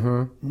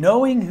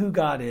 knowing who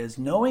God is,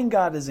 knowing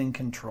God is in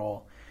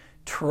control,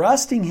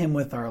 trusting Him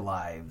with our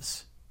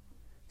lives,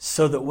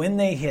 so that when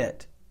they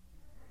hit,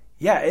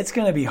 yeah, it's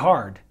going to be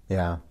hard.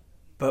 Yeah.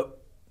 But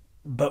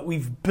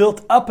we've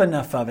built up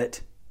enough of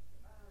it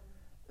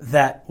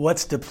that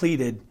what's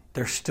depleted,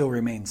 there still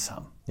remains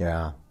some.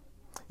 Yeah.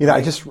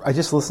 I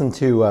just listened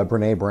to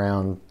Brene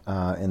Brown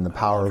in The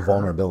Power of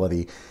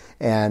Vulnerability,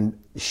 and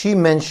she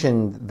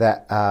mentioned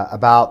that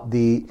about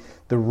the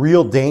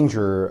real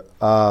danger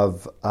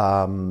of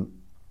oh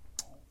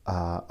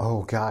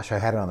gosh, I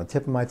had it on the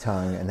tip of my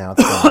tongue and now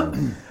it's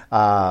gone.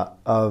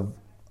 Of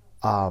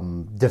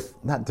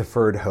not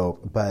deferred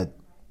hope, but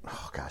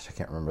oh gosh, I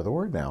can't remember the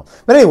word now.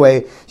 But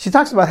anyway, she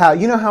talks about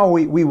how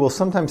we will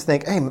sometimes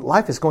think, hey,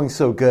 life is going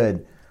so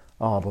good.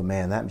 Oh, but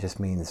man, that just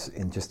means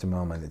in just a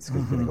moment it's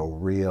going to go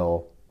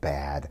real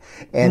bad.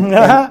 And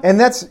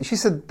that's, she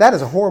said, that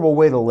is a horrible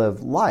way to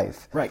live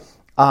life. Right.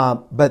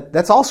 But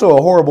that's also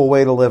a horrible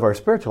way to live our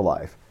spiritual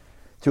life.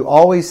 To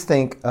always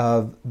think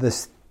of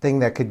this thing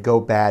that could go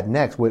bad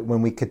next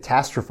when we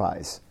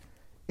catastrophize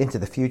into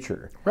the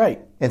future.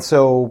 Right. And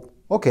so,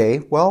 okay,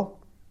 well,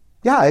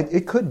 yeah,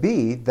 it could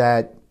be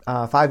that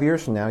 5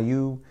 years from now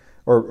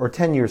or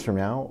 10 years from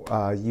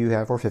now, you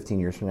have, or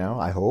 15 years from now,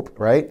 I hope,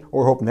 right?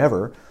 Or hope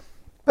never.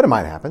 But it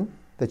might happen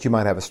that you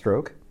might have a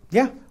stroke.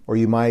 Yeah. Or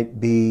you might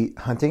be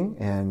hunting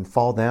and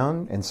fall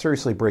down and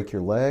seriously break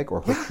your leg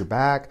or hurt your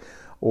back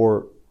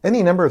or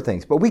any number of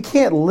things. But we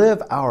can't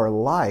live our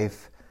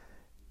life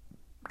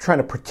trying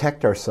to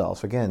protect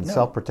ourselves. Again,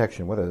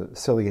 self-protection, what a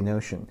silly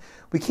notion.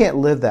 We can't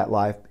live that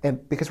life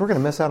because we're going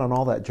to miss out on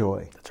all that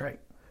joy. That's right.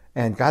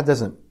 And God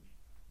doesn't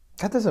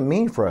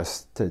mean for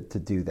us to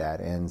do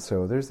that. And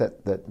so there's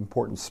that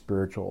important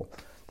spiritual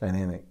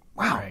dynamic.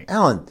 Wow, Right.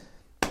 Alan,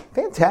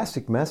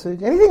 fantastic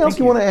message. Anything else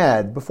you want to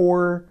add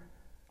before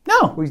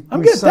No, we I'm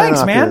we good. sign Thanks,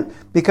 off man. here?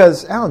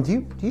 Because, Alan, do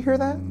you hear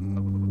that?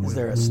 Is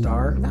there a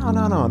star?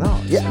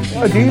 No. Yeah.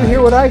 Oh, do you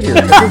hear what I hear?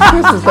 It's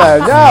Christmas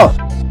time. No.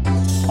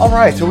 All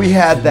right, so we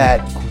had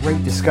that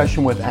great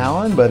discussion with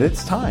Alan, but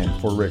it's time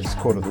for Rick's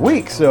Quote of the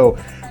Week. So,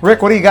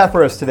 Rick, what do you got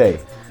for us today?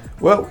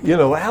 Well,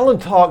 Alan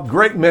talked,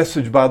 great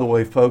message, by the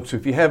way, folks.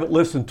 If you haven't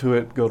listened to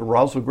it, go to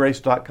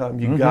RoswellGrace.com.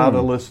 You got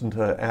to listen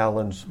to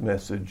Alan's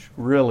message,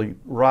 really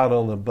right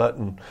on the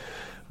button.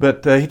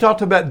 But he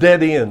talked about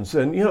dead ends.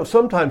 And,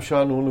 sometimes,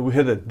 Sean, when we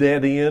hit a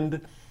dead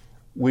end,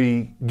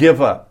 we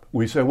give up.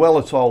 We say, well,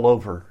 it's all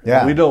over.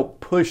 Yeah. We don't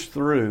push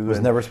through. It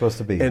was never supposed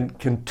to be. And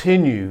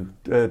continue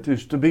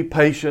to be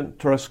patient,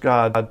 trust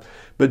God.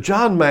 But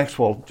John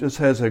Maxwell just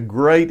has a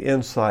great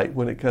insight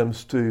when it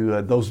comes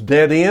to those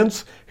dead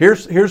ends.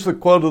 Here's the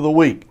quote of the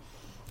week.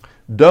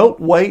 Don't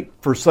wait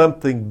for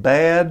something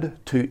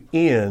bad to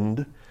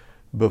end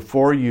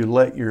before you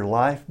let your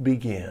life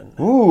begin.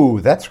 Ooh,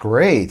 that's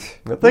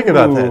great. Now think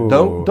about that.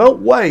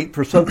 Don't wait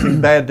for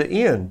something bad to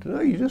end.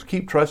 No, you just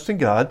keep trusting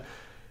God.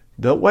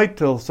 Don't wait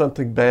till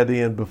something bad to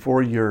end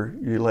before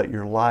you let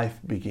your life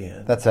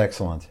begin. That's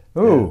excellent.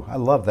 Ooh, yeah. I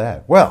love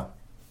that. Well,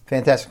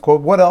 fantastic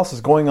quote. What else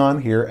is going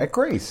on here at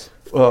Grace?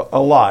 A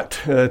lot.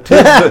 Tis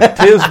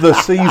the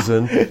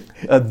season.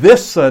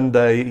 This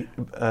Sunday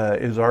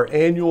is our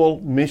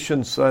annual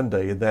Mission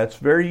Sunday, and that's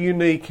very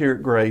unique here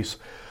at Grace.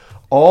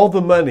 All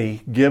the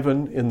money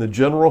given in the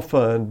general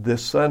fund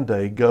this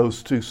Sunday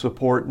goes to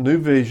support New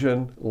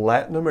Vision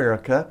Latin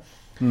America,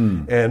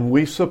 and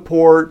we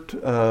support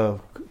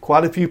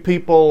quite a few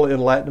people in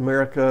Latin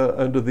America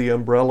under the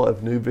umbrella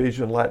of New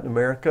Vision Latin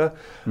America.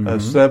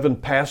 7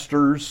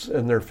 pastors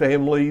and their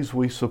families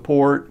we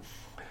support.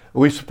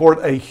 We support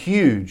a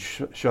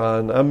huge,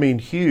 Sean,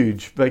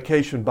 huge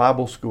vacation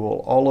Bible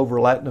school all over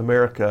Latin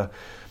America.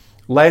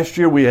 Last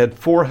year we had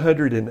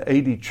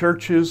 480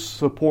 churches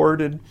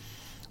supported.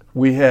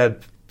 We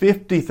had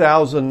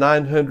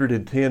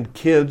 50,910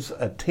 kids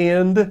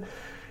attend,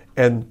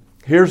 and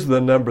Here's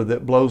the number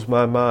that blows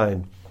my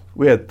mind.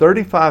 We had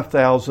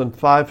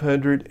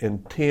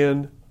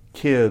 35,510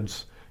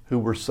 kids who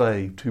were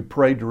saved, who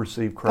prayed to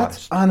receive Christ.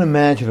 That's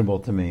unimaginable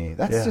to me.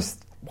 That's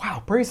just,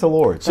 wow, praise the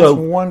Lord. That's So,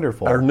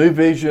 wonderful. Our New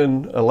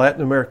Vision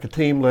Latin America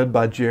team led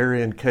by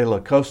Jerry and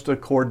Kayla Costa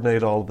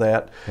coordinate all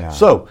that. Yeah.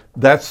 So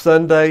that's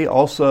Sunday.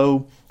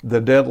 Also, the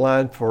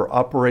deadline for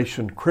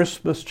Operation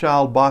Christmas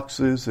Child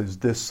boxes is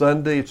this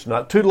Sunday. It's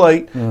not too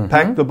late.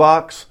 Pack the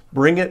box,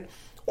 bring it.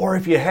 Or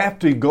if you have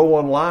to, go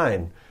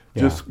online.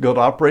 Just go to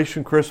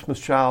Operation Christmas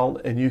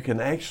Child, and you can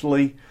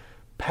actually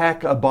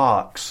pack a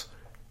box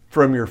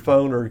from your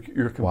phone or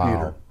your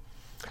computer. Wow.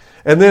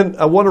 And then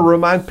I want to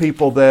remind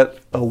people that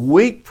a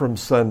week from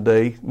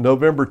Sunday,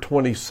 November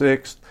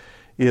 26th,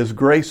 is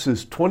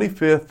Grace's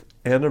 25th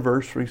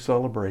anniversary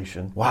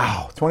celebration.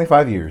 Wow,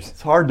 25 years.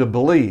 It's hard to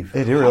believe.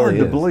 It really hard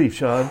to is. believe,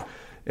 Sean.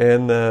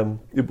 And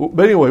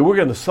but anyway, we're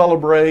going to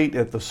celebrate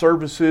at the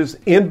services.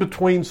 In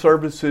between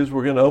services,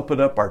 we're going to open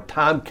up our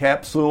time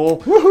capsule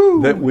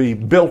that we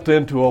built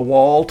into a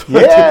wall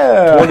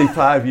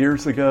 25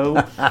 years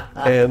ago.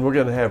 And we're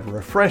going to have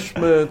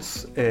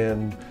refreshments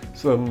and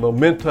some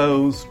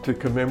mementos to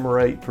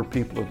commemorate for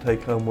people to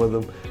take home with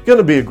them. It's going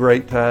to be a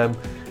great time.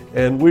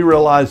 And we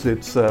realize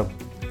it's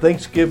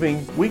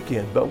Thanksgiving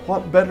weekend, but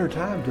what better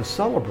time to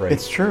celebrate?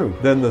 It's true.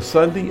 Than the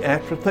Sunday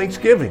after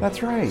Thanksgiving.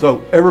 That's right.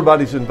 So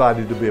everybody's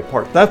invited to be a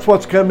part. That's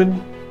what's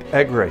coming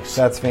at Grace.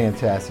 That's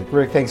fantastic.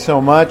 Rick, thanks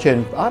so much.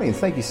 And audience,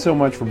 thank you so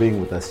much for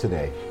being with us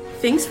today.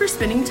 Thanks for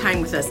spending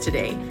time with us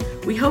today.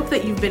 We hope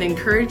that you've been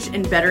encouraged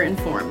and better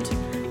informed.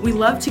 We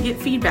love to get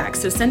feedback,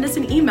 so send us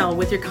an email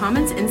with your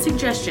comments and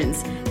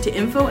suggestions to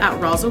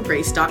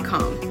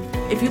info@roswellgrace.com.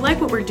 If you like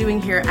what we're doing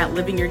here at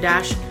Living Your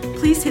Dash,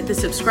 please hit the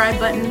subscribe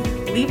button,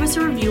 leave us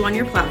a review on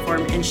your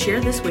platform, and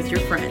share this with your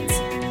friends.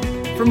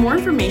 For more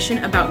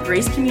information about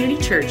Grace Community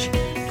Church,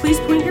 please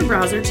point your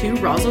browser to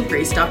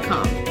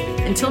roswellgrace.com.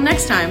 Until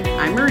next time,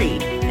 I'm Marie,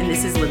 and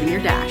this is Living Your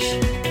Dash.